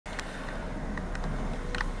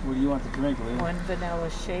What do you want to drink, Leah? One vanilla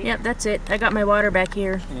shake. Yep, that's it. I got my water back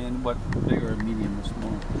here. And what, bigger, medium, or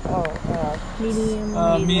small? Oh,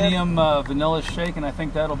 Medium. Medium vanilla shake, and I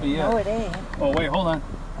think that'll be no, it. it ain't. Oh, wait, hold on.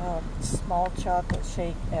 Small chocolate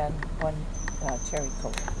shake and one cherry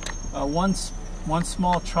Coke. One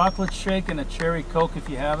small chocolate shake and a cherry Coke if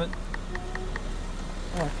you have it.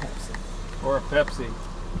 Or Pepsi. Or a Pepsi.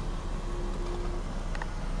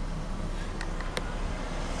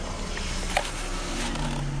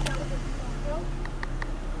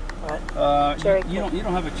 What? Cherry you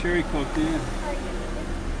don't have a cherry Coke, do you?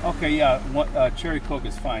 Okay, yeah. Cherry Coke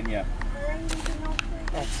is fine. Yeah.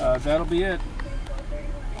 That'll be it.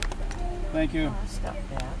 Thank you. Oh, that's not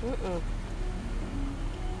bad.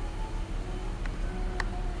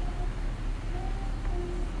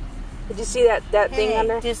 Did you see that thing on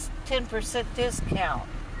there? This 10% discount.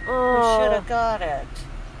 Oh. We should have got it.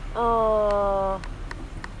 Oh.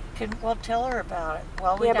 Well, tell her about it.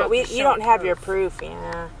 Well, Yeah, but you don't have your proof,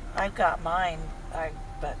 yeah. I've got mine,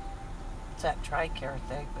 but it's that TRICARE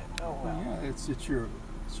thing. But oh well. Yeah, it's your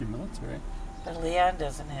military. But Leanne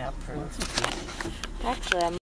doesn't have proof. Actually, I'm